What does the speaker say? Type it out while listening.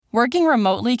Working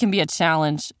remotely can be a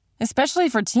challenge, especially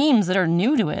for teams that are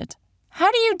new to it. How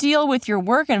do you deal with your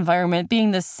work environment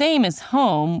being the same as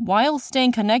home while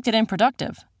staying connected and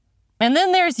productive? And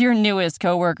then there's your newest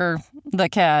coworker, the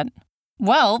cat.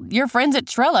 Well, your friends at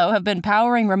Trello have been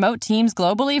powering remote teams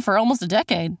globally for almost a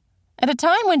decade. At a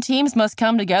time when teams must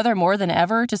come together more than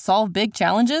ever to solve big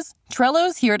challenges,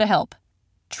 Trello's here to help.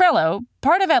 Trello,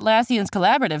 part of Atlassian's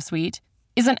collaborative suite,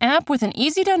 is an app with an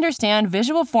easy-to-understand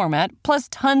visual format plus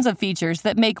tons of features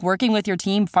that make working with your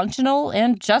team functional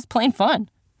and just plain fun.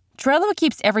 Trello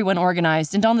keeps everyone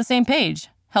organized and on the same page,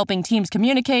 helping teams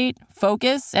communicate,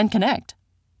 focus, and connect.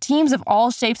 Teams of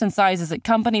all shapes and sizes at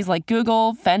companies like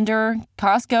Google, Fender,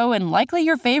 Costco, and likely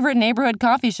your favorite neighborhood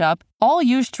coffee shop all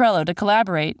use Trello to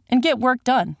collaborate and get work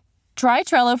done. Try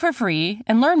Trello for free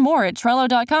and learn more at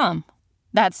Trello.com.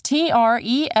 That's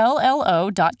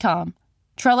Trello.com.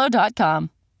 Trello.com.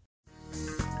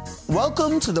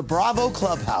 Welcome to the Bravo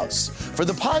Clubhouse for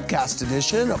the podcast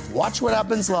edition of Watch What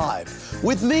Happens Live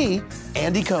with me,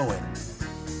 Andy Cohen.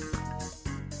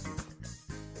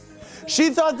 She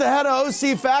thought the head of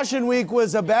OC Fashion Week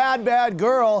was a bad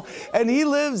girl, and he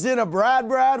lives in a Brad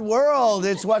world.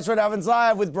 It's Watch What Happens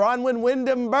Live with Braunwyn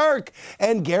Windham-Burke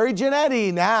and Gary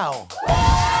Janetti now.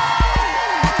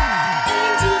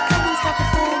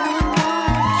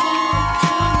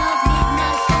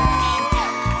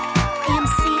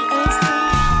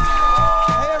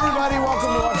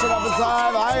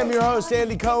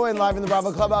 Andy Cohen, live in the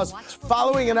Bravo Clubhouse,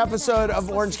 following an episode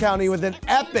of Orange County with an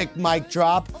epic mic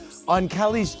drop on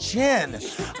Kelly's chin.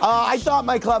 I thought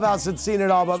my Clubhouse had seen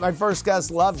it all, but my first guest,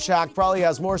 Love Shack, probably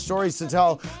has more stories to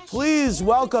tell. Please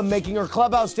welcome, making her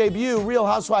Clubhouse debut, Real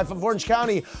Housewife of Orange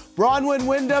County, Braunwyn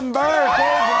Windham-Burke.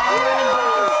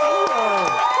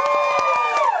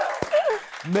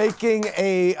 Making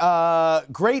a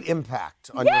great impact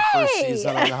on your first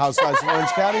season on the Housewives of Orange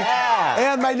County.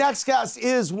 Yeah. And my next guest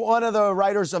is one of the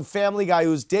writers of Family Guy,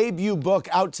 whose debut book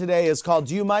out today is called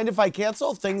Do You Mind If I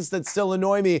Cancel? Things That Still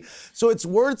Annoy Me. So it's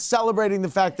worth celebrating the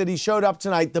fact that he showed up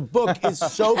tonight. The book is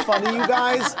so funny, you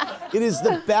guys. It is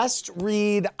the best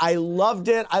read. I loved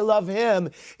it. I love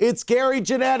him. It's Gary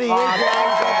Janetti.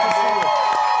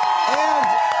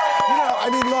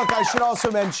 Look, I should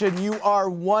also mention you are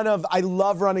one of, I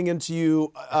love running into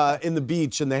you in the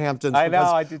beach in the Hamptons. I know,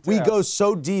 I do too. We go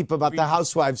so deep about the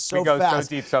Housewives so fast. We go so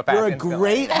deep so fast. You're a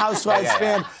great Housewives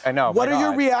fan. I know. What are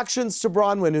your reactions to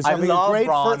Braunwyn, who's having a great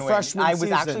freshman season? season? I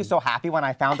was actually so happy when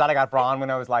I found out I got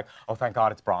Braunwyn. I was like, oh, thank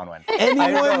God it's Braunwyn.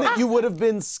 Anyone that you would have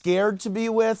been scared to be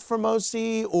with from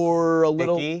OC or a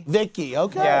little? Vicky,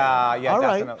 okay. Yeah, all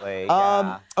definitely.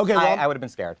 Right. Okay, well, I would have been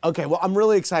scared. Okay, well, I'm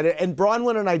really excited. And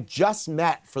Braunwyn and I just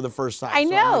met for the first time. I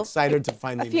know. So I'm excited to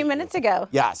finally meet you. A few minutes ago.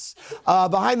 Yes.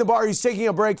 Behind the bar, he's taking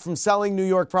a break from selling New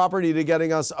York property to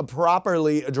getting us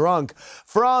properly drunk.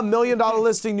 From $1 Million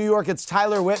Listing New York, it's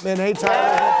Tyler Whitman. Hey, Tyler.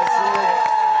 Good to see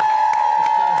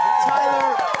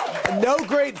you. Tyler, no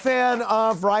great fan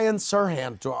of Ryan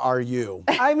Serhant, are you?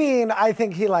 I mean, I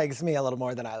think he likes me a little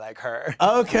more than I like her.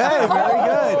 Okay, very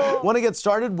good. Want to get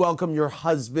started? Welcome your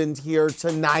husband here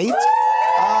tonight.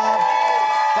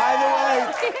 By the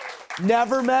way,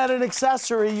 never met an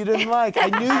accessory you didn't like. I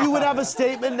knew you would have a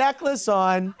statement necklace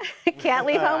on. Can't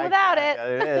leave home without it.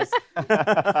 It is.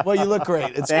 Well, you look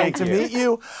great. It's great to meet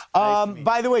you.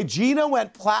 By the way, Gina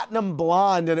went platinum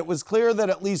blonde, and it was clear that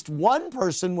at least one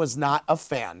person was not a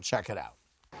fan. Check it out.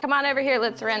 Come on over here,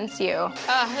 let's rinse you.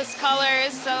 This color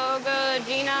is so good,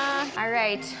 Gina. All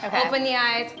right, open the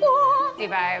eyes. See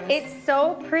vibes. It's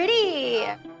so pretty.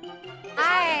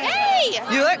 Hi. Hey!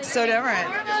 You look so different.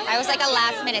 I was like a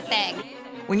last minute thing.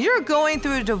 When you're going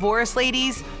through a divorce,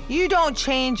 ladies, you don't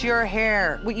change your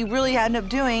hair. What you really end up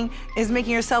doing is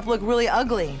making yourself look really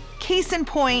ugly. Case in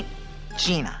point,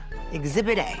 Gina.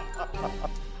 Exhibit A.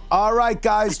 All right,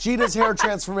 guys, Gina's hair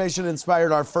transformation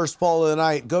inspired our first poll of the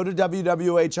night. Go to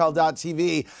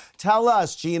WWHL.tv. Tell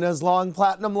us, Gina's long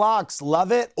platinum locks,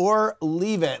 love it or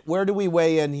leave it? Where do we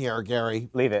weigh in here, Gary?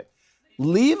 Leave it.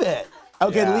 Leave it?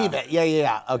 Okay, leave it.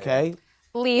 Yeah. Okay.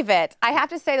 Leave it. I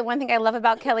have to say the one thing I love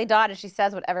about Kelly Dodd is she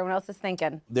says what everyone else is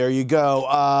thinking. There you go.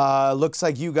 Looks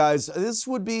like you guys, this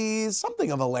would be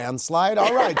something of a landslide.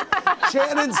 All right.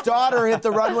 Shannon's daughter hit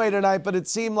the runway tonight, but it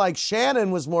seemed like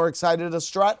Shannon was more excited to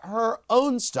strut her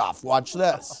own stuff. Watch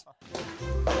this.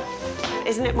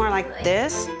 Isn't it more like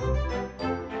this?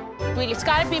 It's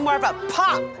got to be more of a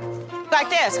pop,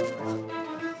 like this.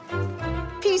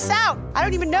 Peace out. I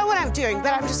don't even know what I'm doing,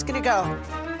 but I'm just gonna go.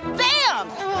 Bam!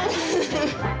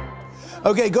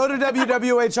 Okay, go to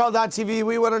WWHL.tv.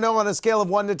 We want to know on a scale of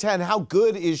 1 to 10, how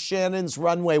good is Shannon's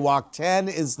runway walk? 10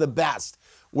 is the best.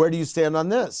 Where do you stand on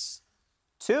this?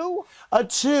 2? A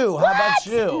 2. How about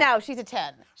you? No, she's a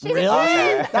 10. She's Really?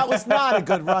 A 10. That was not a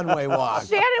good runway walk.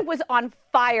 Shannon was on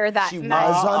fire that night. She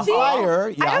was on fire,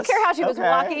 yes. I don't care how she was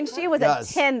walking. She was a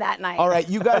 10 that night. All right,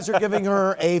 you guys are giving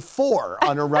her a 4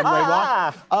 on her runway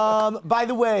walk. By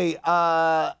the way,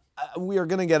 we are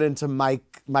going to get into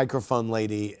Microphone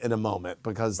Lady in a moment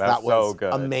because that was so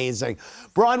good. Amazing.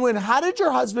 Braunwyn, how did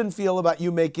your husband feel about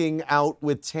you making out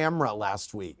with Tamra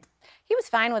last week? He was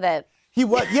fine with it. He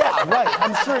was, yeah, right.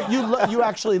 I'm sure you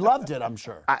actually loved it, I'm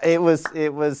sure. It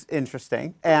was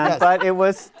interesting, but it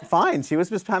was fine. She was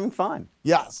just having fun.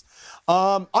 Yes.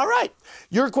 All right.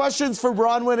 Your questions for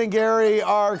Braunwyn and Gary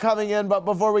are coming in, but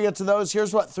before we get to those,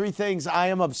 here's what 3 things I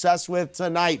am obsessed with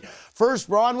tonight. First,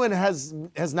 Braunwyn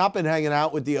has not been hanging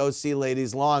out with the OC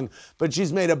ladies long, but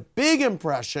she's made a big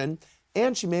impression.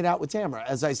 And she made out with Tamra,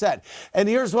 as I said. And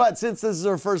here's what, since this is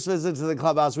her first visit to the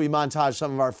clubhouse, we montage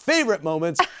some of our favorite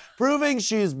moments, proving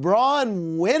she's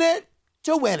Braunwyn it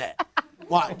to win it.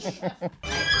 Watch.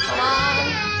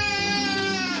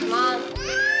 Mom.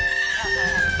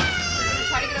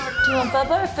 Do you want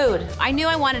Bubba or food? I knew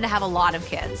I wanted to have a lot of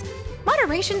kids.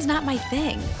 Moderation's not my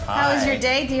thing. How was your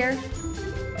day, dear?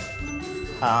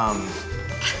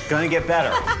 Gonna get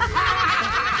better.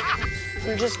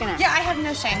 You're just gonna... Yeah, I have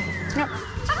no shame. No.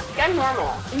 I'm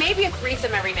normal. Maybe a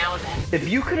threesome every now and then. If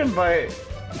you could invite...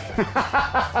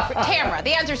 Tamra.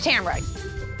 The answer's Tamra.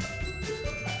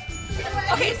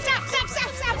 Okay, stop.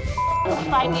 You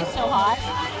find me so hot.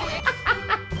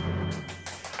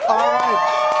 All right.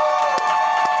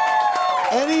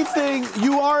 Anything,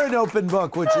 you are an open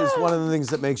book, which is one of the things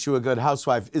that makes you a good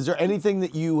housewife. Is there anything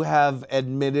that you have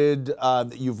admitted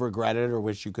that you've regretted or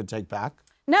wish you could take back?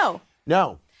 No.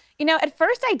 No. You know, at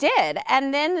first I did,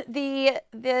 and then the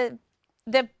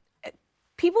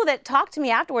people that talked to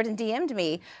me afterwards and DM'd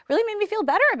me really made me feel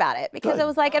better about it because I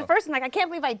was like, at first I'm like, I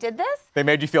can't believe I did this. They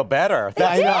made you feel better.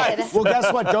 They did. Well,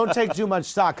 guess what? Don't take too much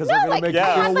stock because they're going to make you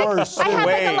feel worse. I had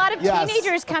like a lot of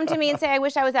teenagers come to me and say, I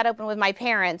wish I was that open with my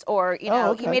parents, or you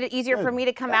know, you made it easier for me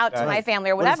to come out to my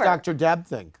family or whatever. What does Dr. Deb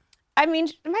think? I mean,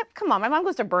 come on, my mom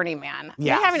goes to Burning Man.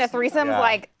 Yes. Me having a threesome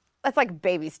is that's like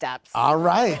baby steps. All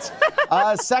right.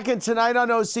 Second, tonight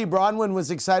on OC, Braunwyn was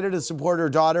excited to support her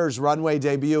daughter's runway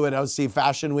debut at OC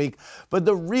Fashion Week, but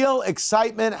the real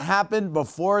excitement happened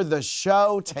before the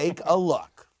show. Take a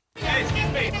look. Hey,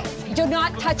 excuse me. Do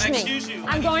not touch me. Excuse you.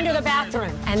 I'm going to the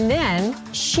bathroom. And then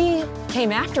she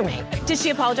came after me. Did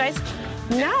she apologize?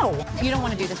 No. You don't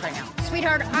want to do this right now.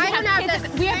 Sweetheart, I don't have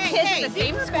the... We have kids at the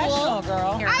same school.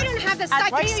 Girl. I don't have the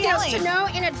psychic skills to know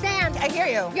in advance. I hear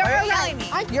you. You're Why are you right.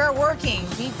 yelling at me? You're working.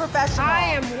 Be professional. I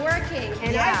am working,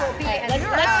 and I will be as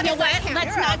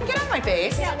let's not get on my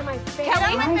face. Get out of my face. Get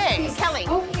on my face. Kelly.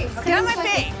 Okay. Get on my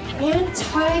face.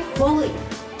 Anti-bully.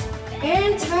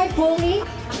 Anti-bully.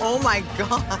 Oh my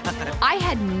God. I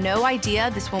had no idea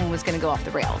this one was going to go off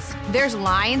the rails. There's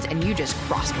lines, and you just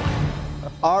crossed one.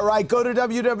 All right, go to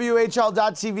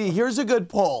WWHL.tv. Here's a good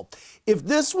poll. If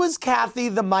this was Kathy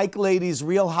the Mike Lady's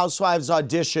Real Housewives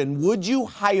audition, would you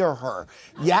hire her?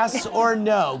 Yes or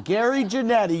no? Gary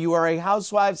Janetti, you are a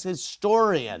Housewives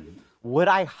historian. Would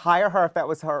I hire her if that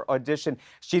was her audition?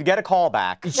 She'd get a call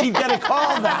back. She'd get a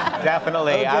call back.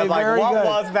 Definitely. Okay, I was like, what good.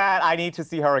 was that? I need to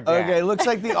see her again. Okay, looks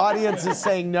like the audience is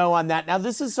saying no on that. Now,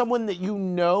 this is someone that you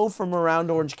know from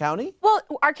around Orange County? Well,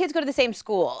 our kids go to the same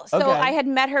school. So Okay. I had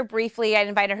met her briefly. I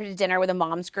invited her to dinner with a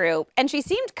mom's group, and she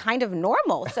seemed kind of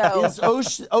normal. So Is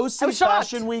OC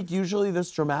Fashion Week usually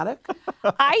this dramatic?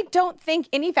 I don't think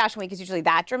any fashion week is usually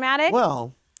that dramatic.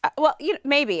 Well, well, you know,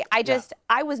 maybe. I thought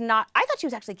she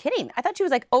was actually kidding. I thought she was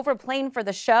like overplaying for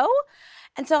the show.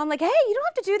 And so I'm like, hey, you don't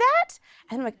have to do that.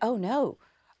 And I'm like, oh no,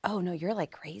 you're like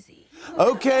crazy.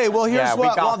 Okay, well, here's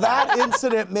what. While that. that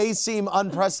incident may seem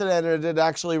unprecedented, it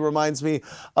actually reminds me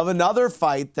of another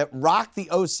fight that rocked the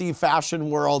OC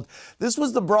fashion world. This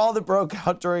was the brawl that broke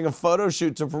out during a photo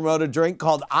shoot to promote a drink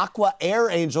called Aqua Air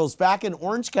Angels back in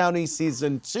Orange County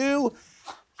Season 2.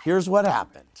 Here's what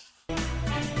happened.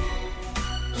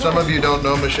 Some of you don't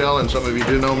know Michelle, and some of you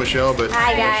do know Michelle, but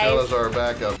Hi, guys. Michelle is our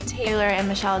backup. Taylor and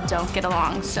Michelle don't get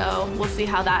along, so we'll see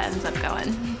how that ends up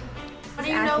going. How do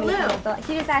you know Lou?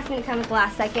 He just asked me to come at the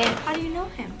last second. How do you know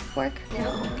him? Work?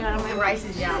 No. Get out of my rice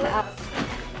is down.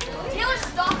 Taylor,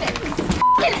 stop it!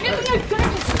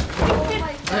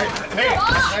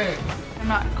 Hey. I'm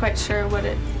not quite sure what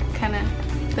the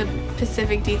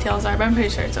specific details are, but I'm pretty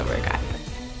sure it's over a guy.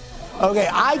 Okay,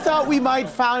 I thought we might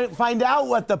find out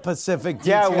what the Pacific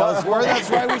details were.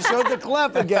 That's why we showed the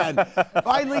clip again.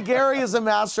 Finally, Gary is a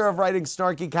master of writing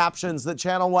snarky captions that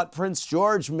channel what Prince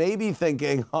George may be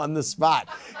thinking on the spot.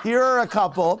 Here are a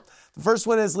couple. The first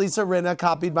one is Lisa Rinna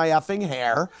copied my effing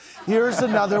hair. Here's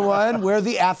another one where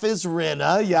the F is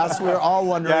Rinna. Yes, we're all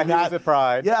wondering Yeah, he's a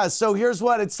pride. Yeah, so here's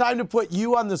what. It's time to put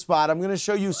you on the spot. I'm going to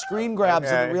show you screen grabs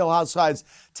of the Real Housewives.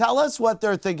 Tell us what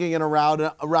they're thinking in a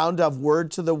round of word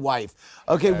to the wife.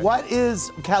 Okay, what is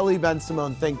Kelly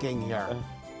Ben-Simone thinking here?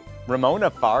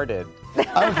 Ramona farted.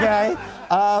 Okay.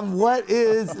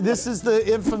 This is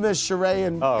the infamous Sheree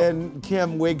and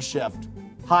Kim wig shift.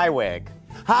 High wig.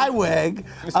 High wig.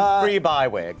 This is pre-buy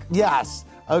wig. Yes.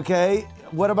 Okay.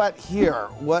 What about here?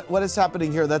 What is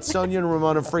happening here? That's Sonia and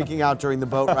Ramona freaking out during the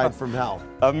boat ride from hell.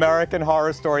 American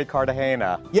Horror Story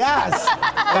Cartagena. Yes.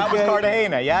 That was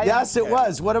Cartagena, yeah? Yes, it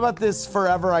was. What about this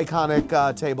forever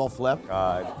iconic table flip?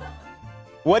 God.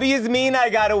 What do you mean I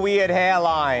got a weird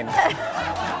hairline?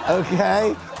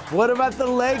 Okay. What about the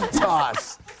leg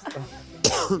toss?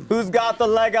 Who's got the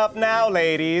leg up now,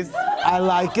 ladies? I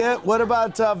like it. What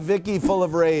about Vicky full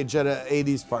of rage at an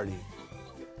 80s party?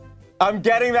 I'm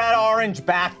getting that orange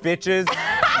back, bitches.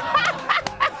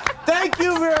 Thank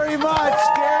you very much,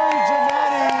 Gary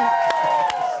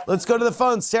Janetti. Let's go to the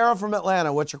phone. Sarah from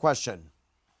Atlanta, what's your question?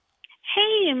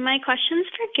 Hey, my question's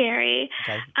for Gary.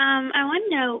 Okay. I want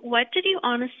to know, what did you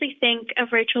honestly think of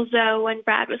Rachel Zoe when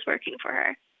Brad was working for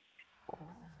her?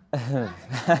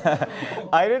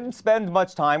 I didn't spend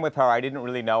much time with her. I didn't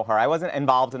really know her. I wasn't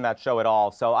involved in that show at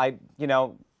all. So it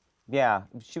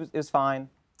was fine.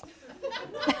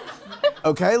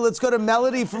 Okay, let's go to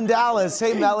Melody from Dallas.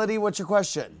 Hey, Melody, what's your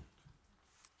question?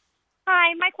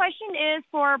 Hi, my question is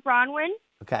for Braunwyn.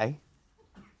 Okay.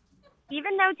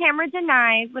 Even though Tamara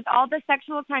denies, with all the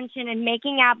sexual tension and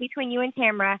making out between you and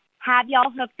Tamara, have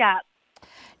y'all hooked up?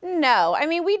 No, I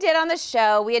mean, we did on the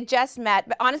show. We had just met,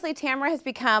 but honestly, Tamara has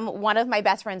become one of my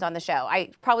best friends on the show. I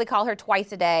probably call her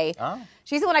twice a day. Oh.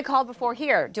 She's the one I called before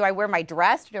here. Do I wear my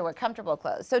dress or do I wear comfortable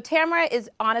clothes? So Tamara is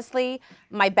honestly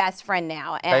my best friend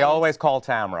now. And They always call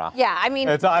Tamara. yeah, I mean,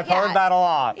 I've heard that a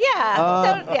lot.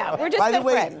 Yeah, we're just By the good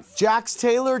way, friends. Jax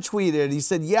Taylor tweeted, he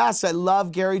said, yes, I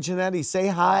love Gary Janetti. Say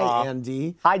hi,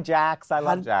 Andy. Hi, Jax. I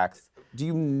love Jax. Do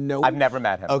you know I've never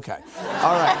met him. Okay.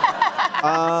 All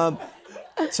right.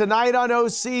 Tonight on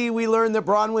OC, we learn that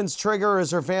Braunwyn's trigger is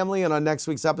her family, and on next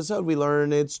week's episode, we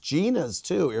learn it's Gina's,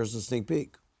 too. Here's a sneak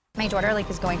peek. My daughter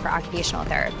is going for occupational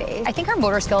therapy. I think her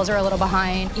motor skills are a little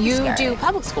behind. You do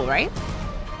public school, right?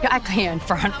 Yeah, I can,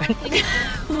 Braunwyn.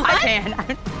 I can.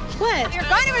 What? You're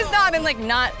kind of a snob and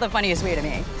not the funniest way to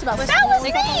me. That was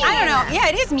mean. I don't know. Yeah,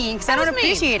 it is mean because I don't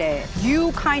appreciate it.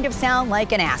 You kind of sound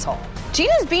like an asshole.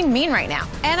 Gina's being mean right now,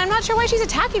 and I'm not sure why she's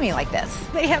attacking me like this.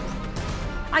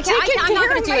 I'm not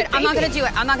going to do it. I'm not going to do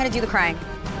it. I'm not going to do the crying.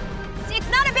 See, it's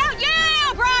not about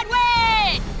you,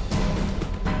 Broadway!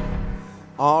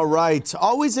 All right.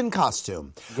 Always in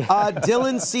costume.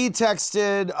 Dylan C.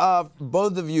 texted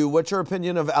both of you, what's your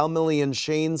opinion of Emily and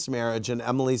Shane's marriage? And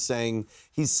Emily saying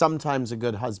he's sometimes a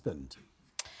good husband.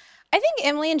 I think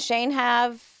Emily and Shane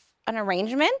have an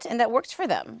arrangement, and that works for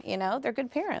them. You know, they're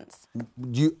good parents.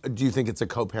 Do you think it's a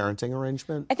co-parenting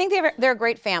arrangement? I think they're a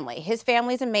great family. His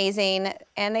family's amazing,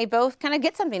 and they both kind of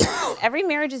get something. Every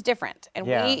marriage is different, and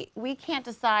we can't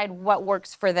decide what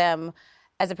works for them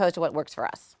as opposed to what works for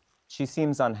us. She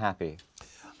seems unhappy.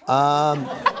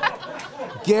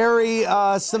 Gary,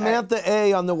 Samantha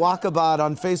A. on the Walkabout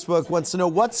on Facebook wants to know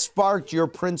what sparked your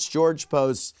Prince George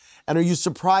posts, and are you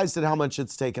surprised at how much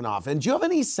it's taken off? And do you have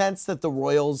any sense that the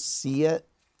royals see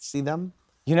them?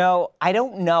 You know, I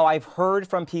don't know. I've heard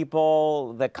from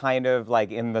people that kind of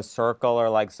in the circle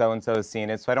or so-and-so's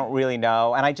seen it, so I don't really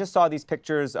know. And I just saw these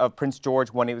pictures of Prince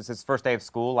George when it was his first day of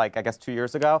school, I guess 2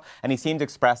 years ago, and he seemed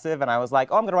expressive, and I was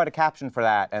like, oh, I'm going to write a caption for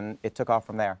that, and it took off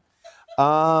from there.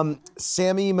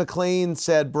 Sammy McLean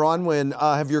said, Braunwyn,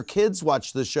 have your kids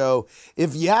watched the show?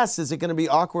 If yes, is it going to be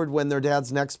awkward when their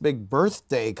dad's next big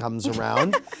birthday comes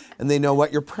around and they know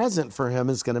what your present for him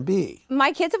is going to be?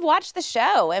 My kids have watched the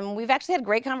show, and we've actually had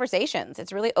great conversations.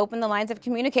 It's really opened the lines of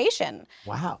communication.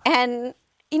 Wow. And,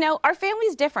 you know, our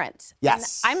family's different.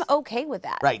 Yes. And I'm okay with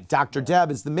that. Right. Dr. Deb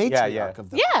is the matriarch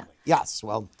of the family. Yes.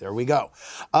 Well, there we go.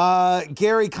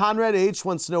 Gary, Conrad H.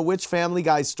 wants to know which Family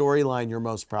Guy storyline you're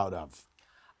most proud of.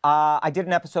 I did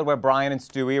an episode where Brian and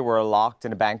Stewie were locked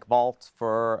in a bank vault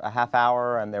for a half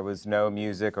hour, and there was no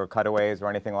music or cutaways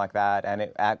or anything like that, and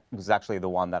it was actually the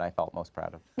one that I felt most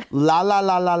proud of. La La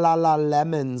La La La La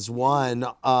Lemons one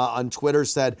on Twitter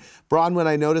said, Braunwyn,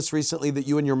 I noticed recently that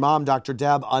you and your mom, Dr.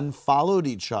 Deb, unfollowed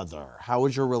each other. How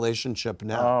is your relationship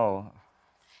now? Oh.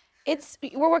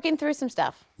 We're working through some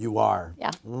stuff. You are?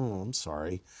 Yeah. Oh, I'm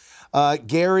sorry.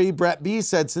 Gary Brett B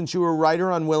said, since you were a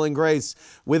writer on Will and Grace,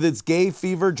 with its gay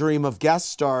fever dream of guest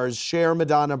stars, Cher,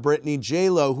 Madonna, Britney,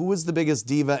 J-Lo, who was the biggest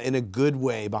diva in a good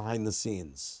way behind the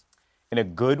scenes? In a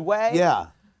good way? Yeah.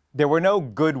 There were no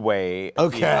good way.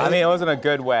 Okay. I mean, it wasn't a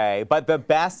good way, but the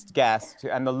best guest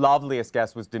and the loveliest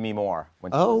guest was Demi Moore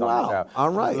when she was on the show. All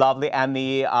right. Lovely, and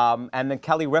the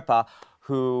Kelly Ripa,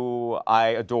 who I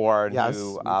adore, and Yes,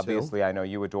 who me obviously too. I know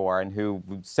you adore, and who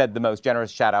said the most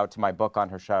generous shout out to my book on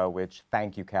her show, which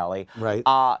thank you, Kelly. Right.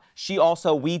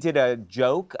 We did a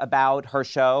joke about her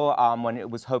show when it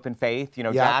was Hope and Faith. You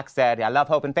know, Yeah. Jack said, I love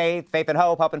Hope and Faith, Faith and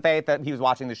Hope and Faith, that he was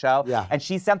watching the show. Yeah. And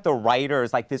she sent the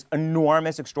writers like this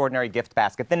enormous, extraordinary gift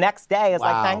basket. The next day, it's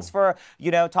Wow. like, thanks for,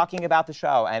 talking about the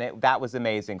show. And that was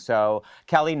amazing. So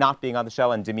Kelly not being on the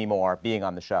show and Demi Moore being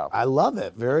on the show. I love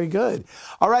it. Very good.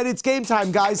 All right, it's game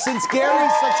time, guys. Since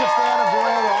Gary's such a fan of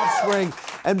royal offspring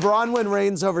and Braunwyn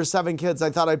reigns over 7 kids, I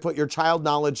thought I'd put your child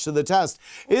knowledge to the test.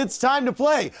 It's time to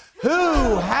play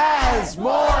Who Has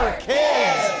More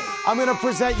Kids? I'm going to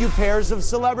present you pairs of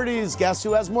celebrities. Guess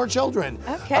who has more children?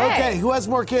 Okay, who has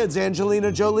more kids,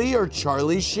 Angelina Jolie or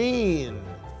Charlie Sheen?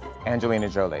 Angelina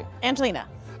Jolie. Angelina.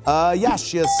 Yes,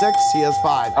 she has 6, he has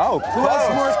 5. Oh, who has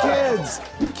more kids,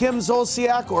 Kim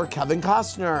Zolciak or Kevin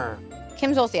Costner?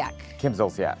 Kim Zolciak. Kim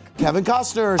Zolciak. Kevin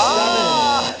Costner,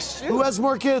 7. Who has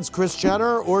more kids, Kris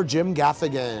Jenner or Jim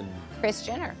Gaffigan? Kris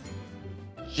Jenner.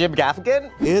 Jim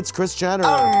Gaffigan? It's Kris Jenner.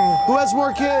 Who has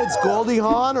more kids, Goldie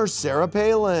Hawn or Sarah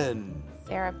Palin?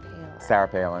 Sarah Palin. Sarah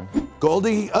Palin.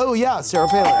 Sarah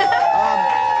Palin.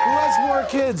 Who has more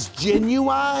kids,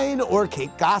 Genuine or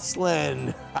Kate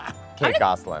Gosselin? Kate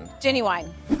Gosselin.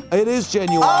 Genuine. It is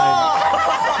Genuine.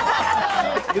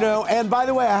 And by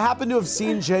the way, I happen to have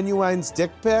seen Genuine's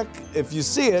dick pic. If you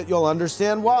see it, you'll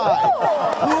understand why.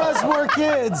 Who has more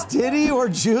kids, Diddy or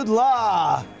Jude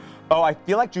Law? Oh, I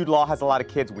feel like Jude Law has a lot of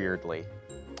kids, weirdly.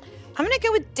 I'm going to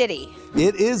go with Diddy.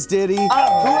 It is Diddy. Who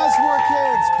has more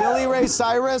kids, Billy Ray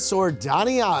Cyrus or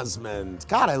Donny Osmond?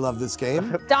 God, I love this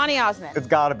game. Donny Osmond. It's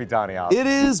got to be Donny Osmond. It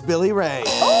is Billy Ray.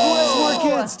 Who has more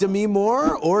kids, Demi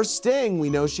Moore or Sting? We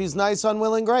know she's nice on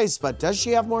Will and Grace, but does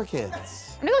she have more kids?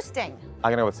 I'm going to go Sting.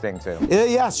 I'm going to go with Sting, too.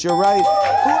 Yes, you're right.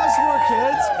 Who has more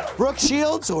kids, Brooke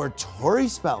Shields or Tori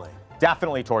Spelling?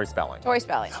 Definitely Tori Spelling. Tori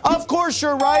Spelling. Of course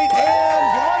you're right,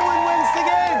 and Braunwyn wins the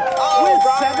game with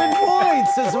 7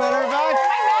 points, as a matter of fact.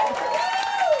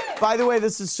 By the way,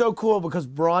 this is so cool because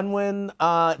Braunwyn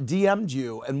DM'd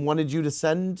you and wanted you to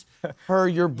send her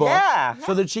your book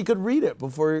so that she could read it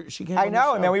before she came on the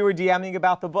show. And then we were DMing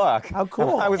about the book. How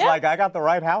cool. I was like, I got the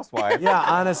right housewife. Yeah,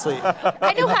 honestly.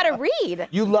 I know how to read.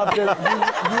 You loved it.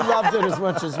 You loved it as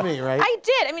much as me, right? I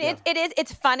did. I mean,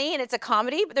 it's funny and it's a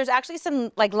comedy, but there's actually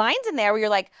some lines in there where you're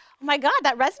like, oh my God,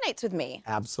 that resonates with me.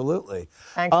 Absolutely.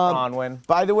 Thanks, Braunwyn.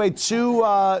 By the way,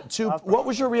 what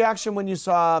was your reaction when you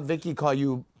saw Vicky call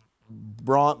you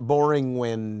boring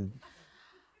when?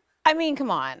 I mean, come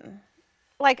on.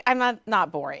 I'm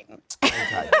not boring.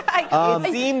 Okay.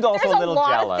 It seemed also a little jealous. There's a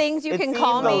lot jealous. of things you can It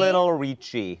call seemed me. a little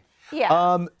reachy.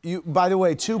 Yeah. By the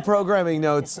way, 2 programming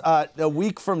notes. A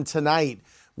week from tonight,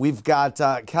 we've got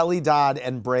Kelly Dodd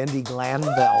and Brandi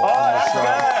Glanville on the show.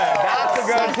 That's a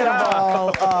good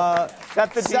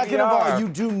Second of all, you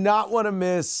do not want to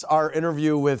miss our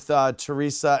interview with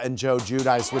Teresa and Joe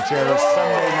Giudice, which airs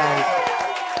Sunday night.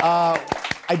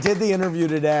 I did the interview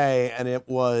today, and it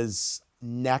was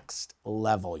next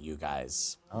level, you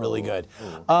guys. Really good.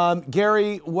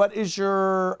 Gary, what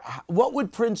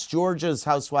would Prince George's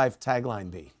housewife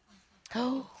tagline be?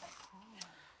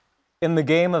 In the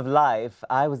game of life,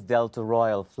 I was dealt a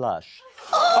royal flush.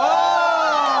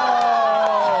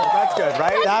 That's good,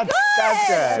 right? That's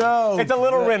good. So it's a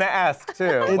little good. Rinna-esque,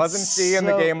 too. Wasn't she in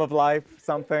the game of life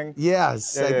something?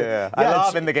 Yes. Yeah. I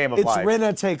love In the Game of Life. It's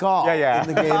Rinna Take All. Yeah. In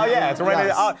the game It's Rinna.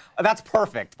 Yes. That's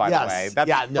perfect, by the way. That's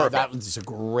perfect. That was a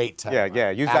great tagline.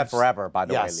 Yeah. Use that forever, by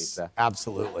the way, Lisa.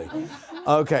 Absolutely.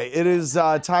 Okay, it is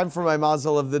time for my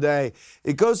muzzle of the day.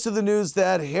 It goes to the news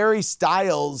that Harry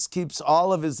Styles keeps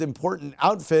all of his important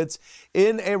outfits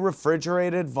in a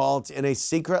refrigerated vault in a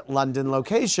secret London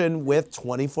location with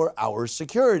 24-hour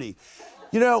security.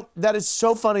 That is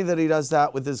so funny that he does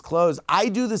that with his clothes. I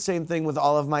do the same thing with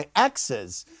all of my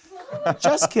exes.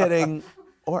 Just kidding.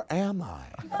 Or am I?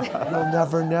 You'll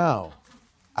never know.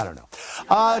 I don't know.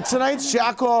 Tonight's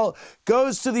Jackal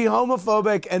goes to the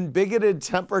homophobic and bigoted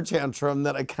temper tantrum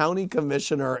that a county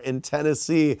commissioner in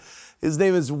Tennessee, his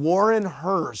name is Warren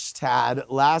Hurst, had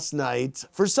last night.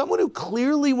 For someone who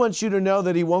clearly wants you to know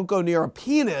that he won't go near a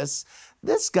penis,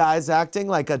 this guy's acting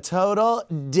like a total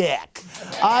dick.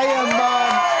 I am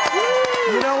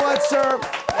know what, sir?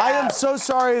 I am so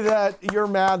sorry that you're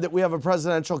mad that we have a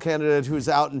presidential candidate who's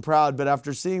out and proud, but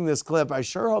after seeing this clip, I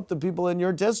sure hope the people in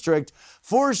your district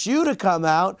force you to come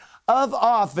out of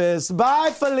office.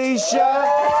 Bye, Felicia.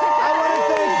 I want to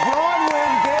thank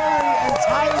Braunwyn, Gary, and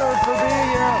Tyler for being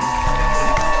here.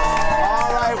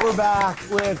 All right, we're back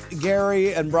with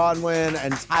Gary and Braunwyn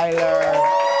and Tyler.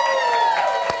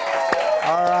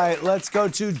 All right, let's go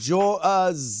to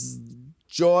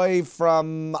Joy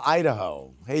from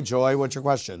Idaho. Hey, Joy, what's your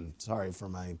question? Sorry for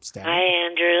my stammer. Hi,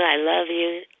 Andrew. I love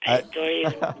you. I adore you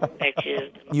and respect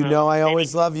you. You know I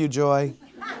always love you, Joy.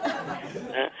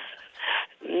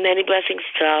 Many blessings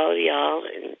to all y'all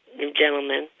and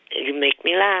gentlemen. You make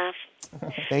me laugh.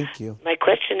 Thank you. My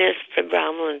question is for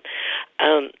Braunwyn.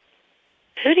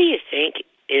 Who do you think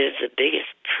is the biggest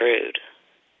prude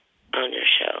on your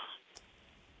show?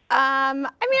 I mean,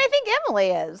 I think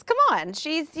Emily is. Come on.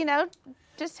 She's,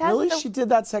 just has Really? the... She did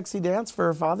that sexy dance for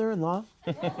her father-in-law?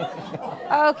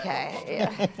 Okay.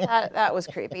 Yeah, that was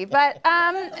creepy. But, no,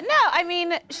 I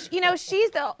mean,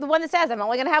 she's the one that says, I'm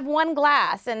only going to have one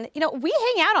glass. And, we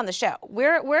hang out on the show.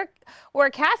 We're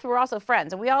a cast, but we're also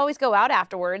friends. And we always go out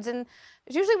afterwards. And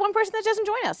there's usually one person that doesn't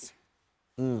join us.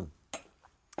 And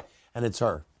it's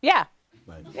her. Yeah.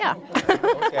 Right. Yeah.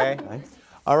 Okay.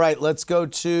 All right, let's go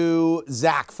to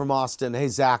Zach from Austin. Hey,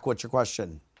 Zach, what's your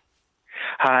question?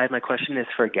 Hi, my question is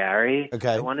for Gary.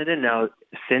 Okay. I wanted to know,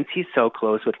 since he's so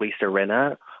close with Lisa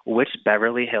Rinna, which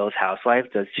Beverly Hills housewife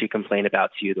does she complain about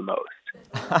to you the most?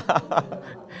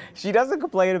 She doesn't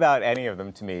complain about any of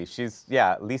them to me.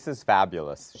 Lisa's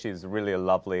fabulous. She's really a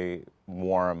lovely,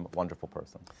 warm, wonderful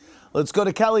person. Let's go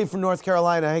to Kelly from North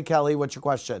Carolina. Hey, Kelly, what's your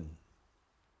question?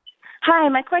 Hi,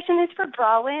 my question is for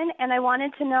Braunwyn, and I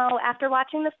wanted to know, after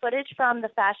watching the footage from the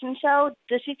fashion show,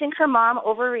 does she think her mom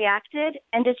overreacted?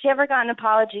 And did she ever get an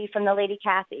apology from the lady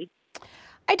Kathy?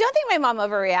 I don't think my mom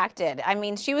overreacted. I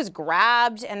mean, she was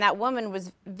grabbed, and that woman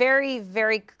was very,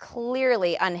 very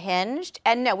clearly unhinged.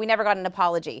 And no, we never got an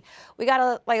apology. We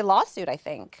got a lawsuit, I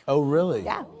think. Oh, really?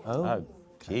 Yeah. Oh,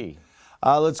 gee.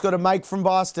 Let's go to Mike from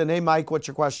Boston. Hey, Mike, what's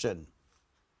your question?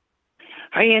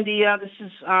 Hi, Andy. This is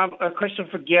a question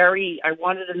for Gary. I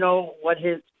wanted to know what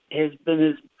has been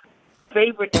his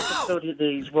favorite episode that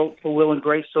he's wrote for Will and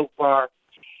Grace so far.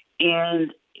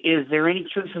 And is there any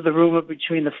truth to the rumor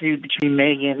between the feud between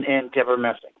Megan and Deborah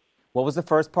Messing? What was the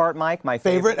first part, Mike? My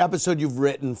favorite episode you've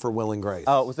written for Will and Grace?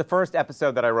 Oh, it was the first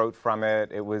episode that I wrote from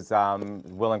it. It was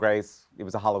Will and Grace. It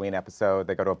was a Halloween episode.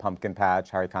 They go to a pumpkin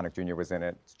patch. Harry Connick Jr. was in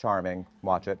it. It's charming.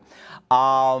 Watch it.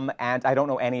 And I don't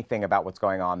know anything about what's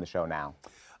going on in the show now.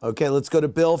 Okay, let's go to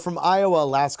Bill from Iowa.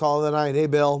 Last call of the night. Hey,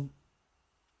 Bill.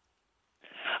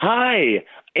 Hi,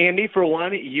 Andy. For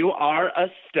one, you are a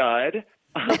stud.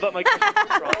 But my question is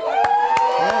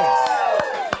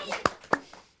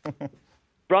Braunwyn.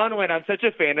 Braunwyn, I'm such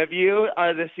a fan of you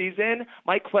this season.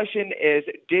 My question is,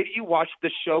 did you watch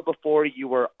the show before you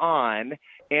were on?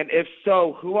 And if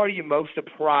so, who are you most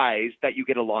surprised that you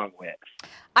get along with?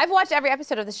 I've watched every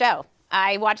episode of the show.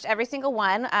 I watched every single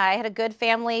one. I had a good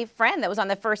family friend that was on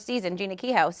the first season, Gina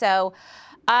Kehoe. So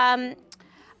I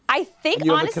think,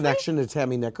 you have honestly, a connection to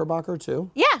Tammy Knickerbocker, too?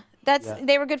 Yeah.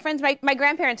 They were good friends. My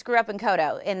grandparents grew up in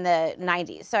Kodo in the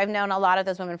 90s, so I've known a lot of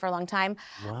those women for a long time.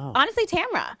 Wow. Honestly,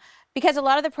 Tamra, because a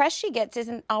lot of the press she gets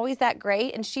isn't always that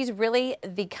great, and she's really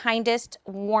the kindest,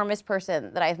 warmest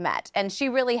person that I've met. And she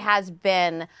really has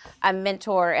been a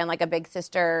mentor and like a big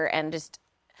sister, and just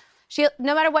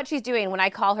no matter what she's doing, when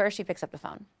I call her, she picks up the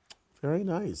phone. Very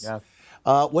nice. Yeah.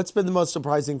 What's been the most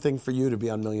surprising thing for you to be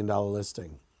on $1 Million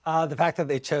Listing? The fact that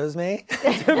they chose me,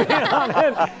 to be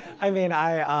honest. I mean,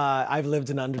 I've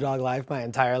lived an underdog life my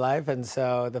entire life, and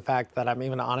so the fact that I'm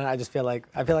even on it, I feel like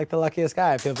the luckiest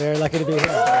guy. I feel very lucky to be here.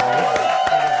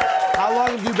 How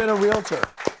long have you been a realtor?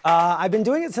 I've been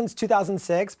doing it since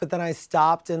 2006, but then I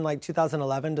stopped in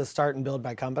 2011 to start and build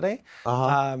my company.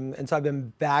 And so I've been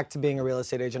back to being a real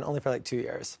estate agent only for 2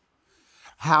 years.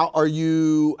 How are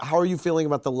you feeling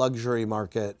about the luxury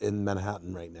market in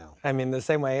Manhattan right now? I mean, the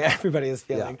same way everybody is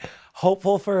feeling. Yeah.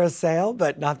 Hopeful for a sale,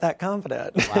 but not that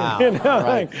confident. Wow. All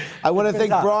right. I want to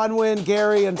thank Braunwyn,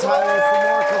 Gary, and Tyler. For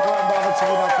more, click on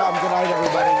BravoTV.com. Good night,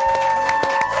 everybody.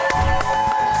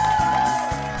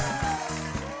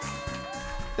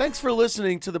 Thanks for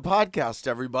listening to the podcast,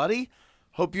 everybody.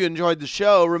 Hope you enjoyed the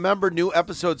show. Remember, new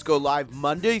episodes go live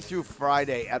Monday through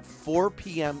Friday at 4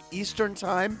 p.m. Eastern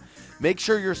Time. Make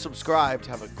sure you're subscribed.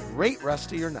 Have a great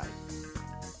rest of your night.